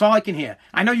 That's all I can hear.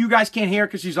 I know you guys can't hear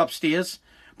because she's upstairs,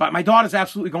 but my daughter's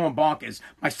absolutely going bonkers.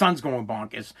 My son's going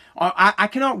bonkers. I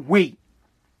cannot wait.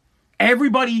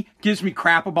 Everybody gives me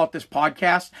crap about this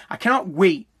podcast. I cannot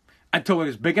wait until it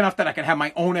is big enough that I can have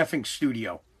my own effing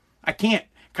studio. I can't,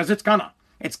 because it's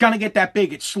gonna get that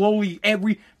big. It's slowly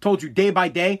told you day by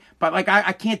day, but like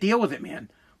I can't deal with it, man.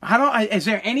 Is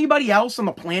there anybody else on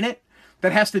the planet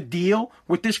that has to deal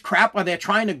with this crap while they're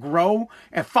trying to grow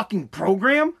a fucking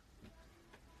program?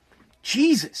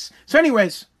 Jesus. So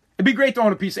anyways, it'd be great to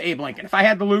own a piece of Abe Lincoln. If I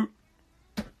had the loot,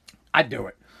 I'd do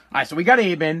it. All right, so we got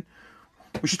Abe in.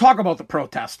 We should talk about the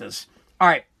protesters. All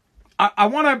right, I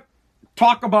want to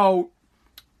talk about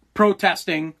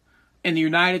protesting in the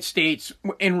United States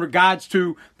in regards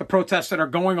to the protests that are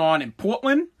going on in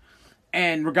Portland,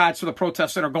 and in regards to the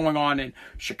protests that are going on in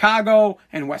Chicago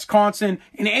and Wisconsin,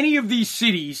 in any of these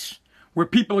cities where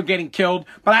people are getting killed.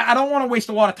 But I don't want to waste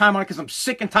a lot of time on it because I'm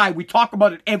sick and tired. We talk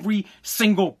about it every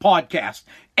single podcast.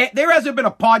 There hasn't been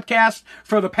a podcast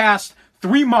for the past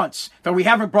 3 months that we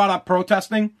haven't brought up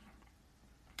protesting.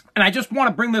 And I just want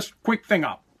to bring this quick thing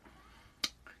up.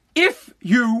 If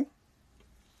you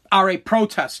are a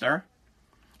protester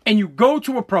and you go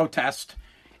to a protest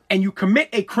and you commit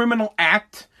a criminal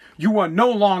act, you are no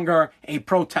longer a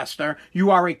protester.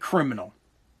 You are a criminal.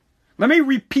 Let me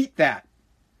repeat that.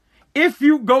 If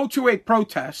you go to a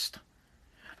protest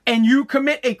and you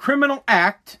commit a criminal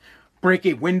act, break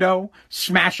a window,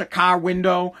 smash a car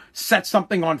window, set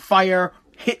something on fire,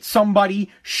 hit somebody,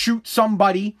 shoot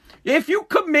somebody, if you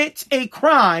commit a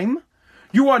crime,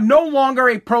 you are no longer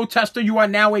a protester. You are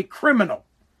now a criminal.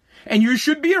 And you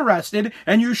should be arrested,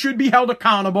 and you should be held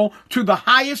accountable to the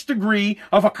highest degree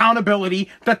of accountability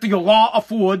that the law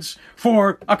affords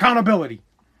for accountability.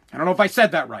 I don't know if I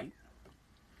said that right.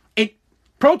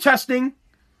 Protesting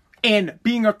and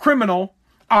being a criminal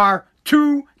are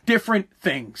two different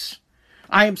things.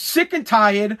 I am sick and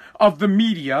tired of the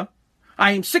media.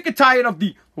 I am sick and tired of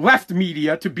the left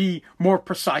media, to be more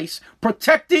precise,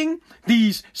 protecting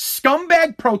these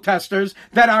scumbag protesters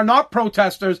that are not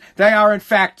protesters. They are, in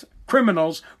fact,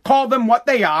 criminals. Call them what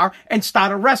they are and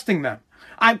start arresting them.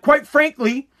 I'm quite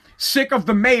frankly sick of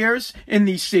the mayors in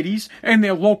these cities and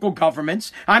their local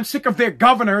governments. I'm sick of their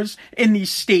governors in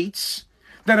these states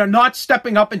that are not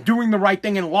stepping up and doing the right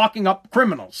thing and locking up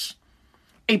criminals.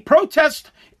 A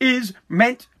protest is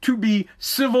meant to be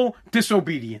civil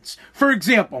disobedience. For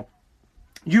example,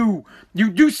 you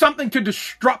do something to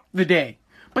disrupt the day,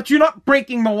 but you're not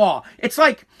breaking the law. It's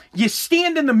like you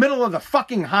stand in the middle of the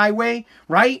fucking highway,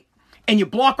 right? And you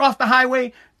block off the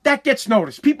highway. That gets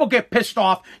noticed. People get pissed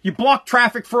off. You block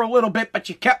traffic for a little bit, but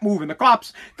you kept moving. The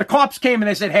cops came and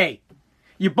they said, hey,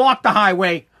 you blocked the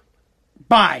highway.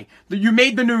 Bye. You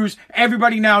made the news.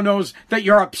 Everybody now knows that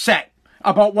you're upset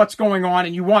about what's going on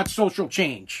and you want social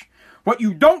change. What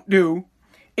you don't do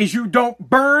is you don't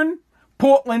burn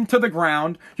Portland to the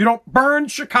ground. You don't burn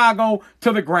Chicago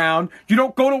to the ground. You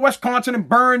don't go to Wisconsin and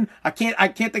burn, I can't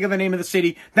think of the name of the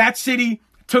city, that city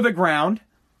to the ground.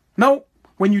 No,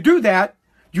 when you do that,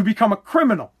 you become a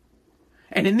criminal.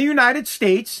 And in the United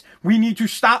States, we need to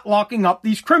stop locking up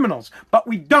these criminals. But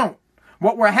we don't.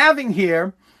 What we're having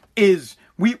here is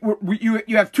you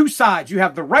have two sides. You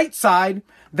have the right side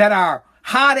that are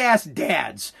hot-ass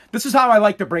dads. This is how I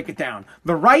like to break it down.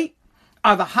 The right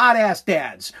are the hot-ass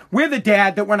dads. We're the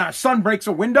dad that when our son breaks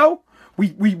a window, we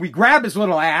grab his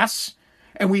little ass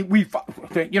and we make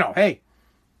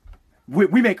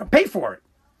him pay for it.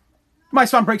 My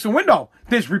son breaks a window.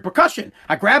 There's repercussion.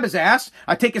 I grab his ass.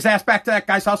 I take his ass back to that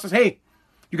guy's house and say, hey,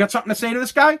 you got something to say to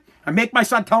this guy? I make my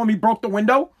son tell him he broke the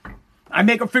window. I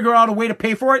make him figure out a way to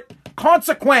pay for it.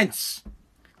 Consequence.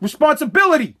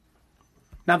 Responsibility.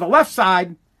 Now, the left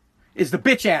side is the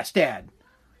bitch-ass dad.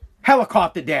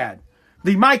 Helicopter dad.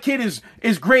 The my kid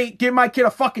is great, give my kid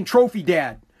a fucking trophy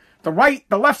dad. The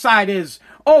left side is,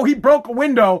 oh, he broke a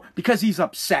window because he's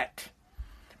upset.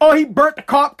 Oh, he burnt the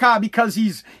cop car because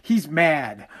he's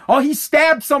mad. Oh, he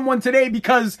stabbed someone today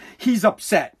because he's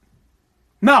upset.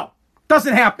 No,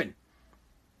 doesn't happen.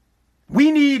 We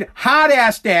need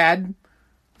hot-ass dad,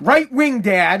 right-wing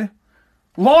dad,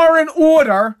 law and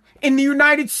order in the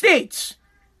United States.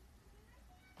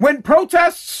 When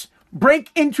protests break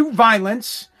into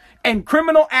violence and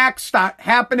criminal acts start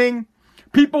happening,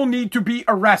 people need to be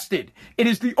arrested. It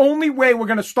is the only way we're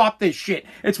going to stop this shit.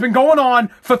 It's been going on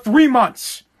for 3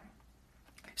 months.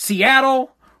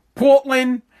 Seattle,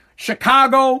 Portland,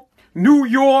 Chicago, New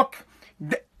York,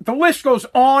 the list goes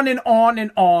on and on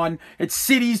and on. It's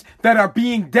cities that are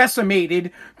being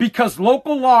decimated because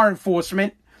local law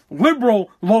enforcement,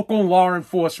 liberal local law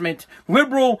enforcement,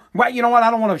 liberal, well, you know what? I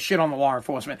don't want to shit on the law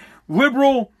enforcement.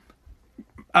 Liberal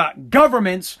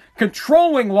governments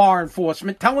controlling law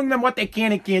enforcement, telling them what they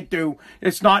can and can't do.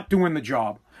 It's not doing the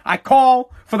job. I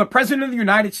call for the President of the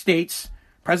United States,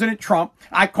 President Trump.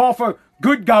 I call for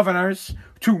good governors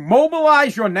to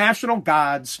mobilize your National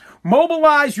Guards,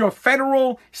 mobilize your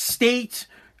federal, state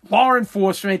law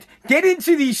enforcement, get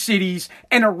into these cities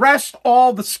and arrest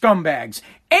all the scumbags.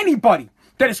 Anybody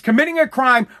that is committing a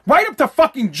crime, right up to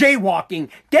fucking jaywalking,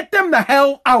 get them the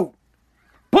hell out.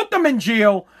 Put them in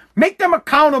jail. Make them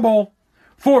accountable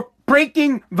for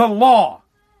breaking the law.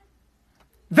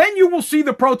 Then you will see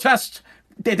the protests.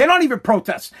 They're not even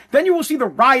protests. Then you will see the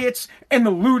riots and the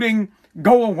looting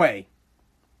go away.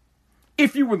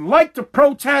 If you would like to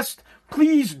protest,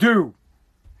 please do.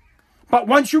 But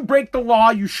once you break the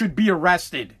law, you should be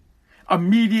arrested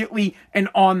immediately and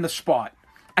on the spot.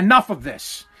 Enough of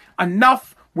this.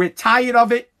 Enough. We're tired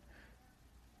of it.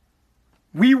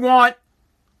 We want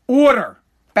order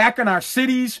back in our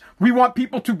cities. We want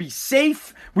people to be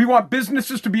safe. We want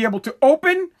businesses to be able to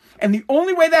open. And the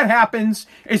only way that happens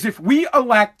is if we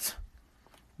elect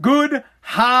good,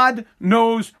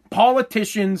 hard-nosed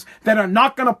politicians that are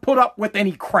not going to put up with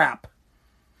any crap.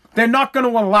 They're not going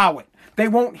to allow it. They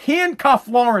won't handcuff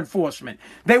law enforcement.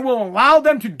 They will allow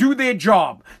them to do their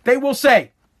job. They will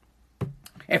say,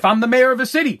 if I'm the mayor of a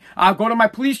city, I'll go to my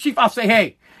police chief. I'll say,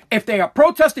 hey, if they are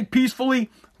protesting peacefully,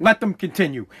 let them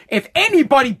continue. If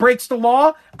anybody breaks the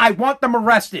law, I want them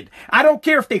arrested. I don't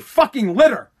care if they fucking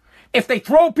litter. If they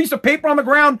throw a piece of paper on the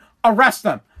ground, arrest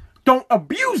them. Don't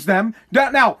abuse them.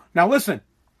 Now listen,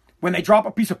 when they drop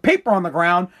a piece of paper on the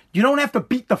ground, you don't have to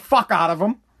beat the fuck out of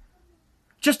them.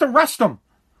 Just arrest them.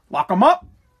 Lock them up.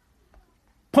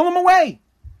 Pull them away.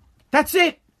 That's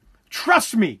it.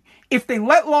 Trust me. If they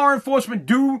let law enforcement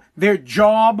do their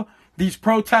job, these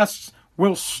protests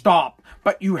will stop.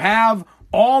 But you have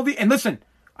all the... And listen,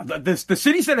 The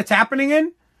cities that it's happening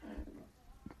in,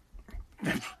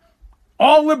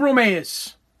 all liberal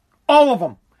mayors. All of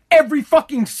them. Every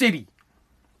fucking city.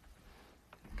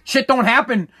 Shit don't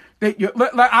happen.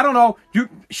 I don't know.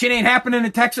 Shit ain't happening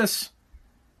in Texas.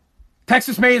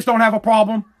 Texas mayors don't have a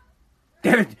problem.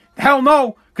 Hell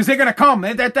no, because they're going to come.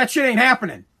 That shit ain't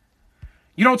happening.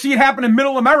 You don't see it happen in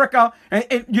middle America.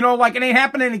 Like it ain't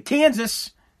happening in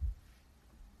Kansas.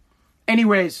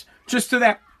 Anyways, just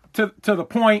to the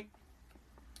point.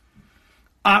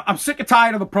 I'm sick and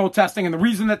tired of the protesting, and the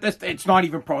reason that it's not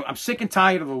even I'm sick and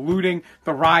tired of the looting,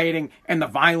 the rioting, and the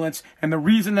violence. And the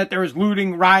reason that there is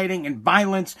looting, rioting, and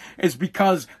violence is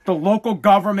because the local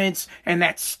governments and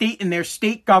that state and their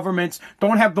state governments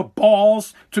don't have the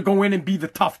balls to go in and be the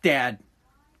tough dad.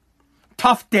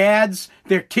 Tough dads,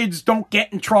 their kids don't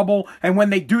get in trouble, and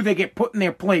when they do, they get put in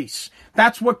their place.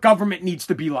 That's what government needs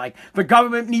to be like. The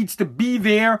government needs to be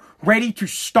there, ready to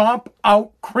stomp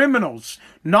out criminals,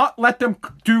 not let them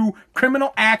do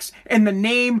criminal acts in the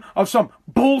name of some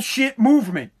bullshit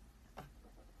movement.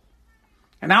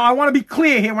 And now I want to be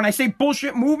clear here. When I say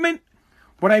bullshit movement,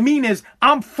 what I mean is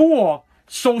I'm for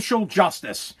social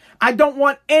justice. I don't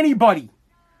want anybody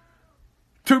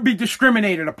to be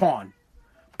discriminated upon.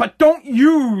 But don't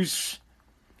use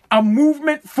a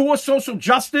movement for social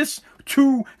justice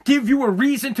to give you a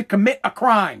reason to commit a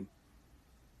crime.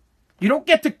 You don't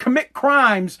get to commit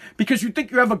crimes because you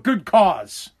think you have a good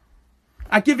cause.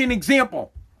 I'll give you an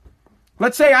example.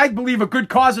 Let's say I believe a good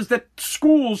cause is that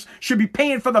schools should be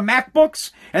paying for the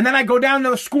MacBooks, and then I go down to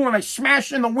the school and I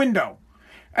smash in the window.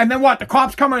 And then what? The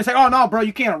cops come in and say, oh, no, bro,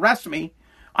 you can't arrest me.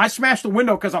 I smashed the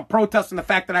window because I'm protesting the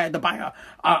fact that I had to buy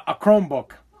a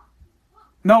Chromebook.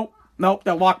 Nope,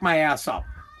 they'll lock my ass up.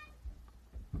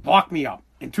 Lock me up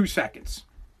in 2 seconds.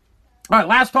 All right,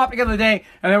 last topic of the day,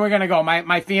 and then we're going to go.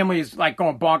 My family is like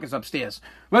going bonkers upstairs.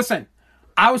 Listen,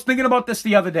 I was thinking about this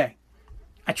the other day.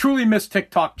 I truly miss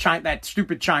TikTok, that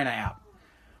stupid China app.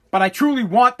 But I truly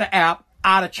want the app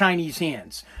out of Chinese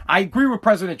hands. I agree with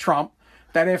President Trump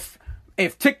that if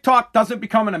TikTok doesn't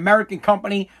become an American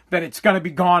company, then it's going to be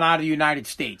gone out of the United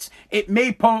States. It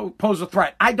may pose a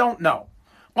threat. I don't know.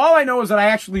 All I know is that I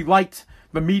actually liked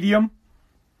the medium,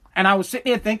 and I was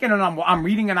sitting there thinking, and I'm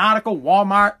reading an article,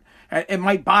 Walmart, it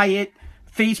might buy it,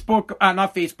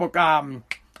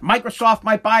 Microsoft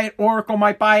might buy it, Oracle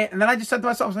might buy it, and then I just said to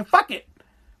myself, fuck it,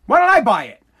 why don't I buy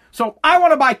it? So I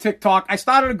want to buy TikTok. I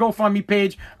started a GoFundMe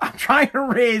page. I'm trying to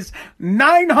raise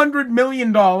 $900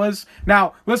 million.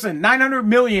 Now, listen, $900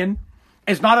 million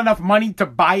is not enough money to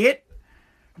buy it,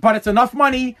 but it's enough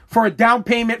money for a down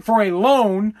payment for a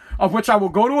loan of which I will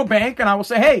go to a bank and I will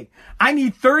say, hey, I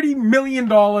need $30 million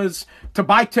to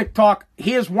buy TikTok.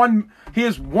 Here's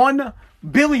 $1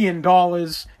 billion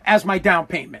as my down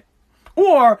payment.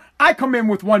 Or I come in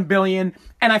with $1 billion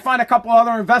and I find a couple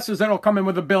other investors that'll come in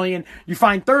with $1 billion. You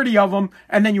find 30 of them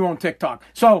and then you own TikTok.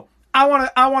 So I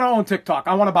want to own TikTok.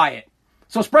 I want to buy it.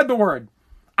 So spread the word.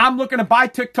 I'm looking to buy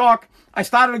TikTok. I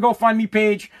started a GoFundMe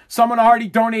page. Someone already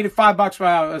donated $5.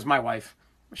 Well, it was my wife.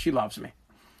 She loves me.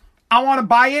 I want to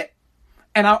buy it,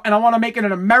 and I want to make it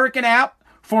an American app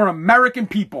for American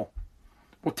people.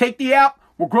 We'll take the app.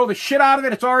 We'll grow the shit out of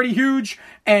it. It's already huge,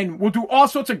 and we'll do all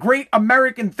sorts of great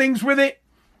American things with it.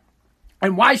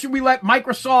 And why should we let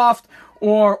Microsoft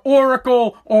or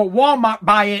Oracle or Walmart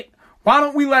buy it? Why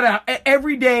don't we let an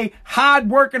everyday,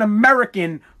 hard-working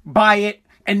American buy it?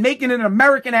 And making it an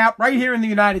American app right here in the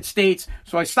United States.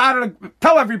 So I started to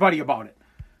tell everybody about it.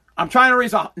 I'm trying to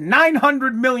raise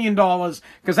 $900 million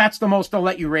because that's the most they'll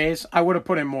let you raise. I would have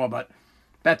put in more, but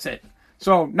that's it.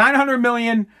 So $900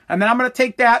 million, and then I'm going to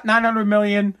take that $900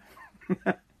 million.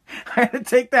 I'm going to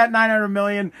take that $900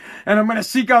 million, and I'm going to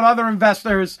seek out other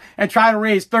investors and try to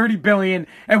raise $30 billion,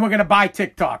 and we're going to buy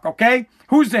TikTok, okay?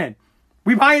 Who's in?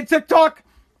 We buying TikTok?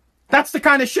 That's the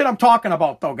kind of shit I'm talking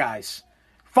about, though, guys.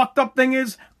 Fucked up thing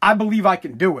is, I believe I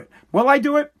can do it. Will I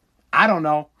do it? I don't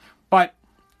know. But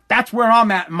that's where I'm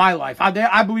at in my life.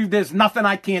 I believe there's nothing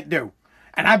I can't do.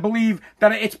 And I believe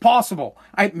that it's possible.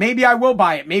 Maybe I will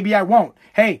buy it. Maybe I won't.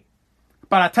 Hey,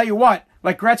 but I tell you what,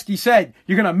 like Gretzky said,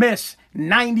 you're going to miss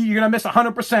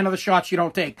 100% of the shots you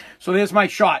don't take. So there's my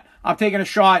shot. I'm taking a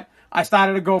shot. I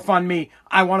started a GoFundMe.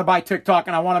 I want to buy TikTok,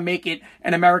 and I want to make it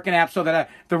an American app so that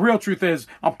the real truth is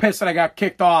I'm pissed that I got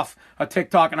kicked off of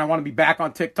TikTok, and I want to be back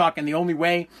on TikTok, and the only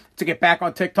way to get back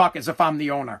on TikTok is if I'm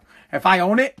the owner. If I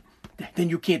own it, then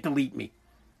you can't delete me.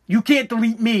 You can't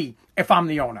delete me if I'm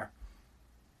the owner.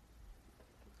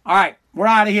 All right, we're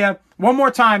out of here. One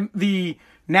more time, the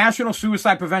National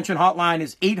Suicide Prevention Hotline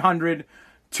is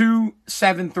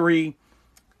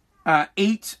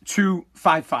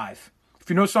 800-273-8255. If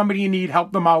you know somebody you need,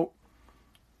 help them out.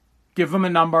 Give them a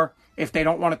number. If they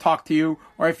don't want to talk to you,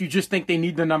 or if you just think they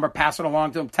need the number, pass it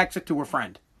along to them. Text it to a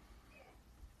friend.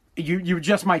 You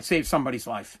just might save somebody's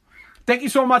life. Thank you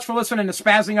so much for listening to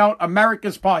Spazzing Out,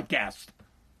 America's podcast.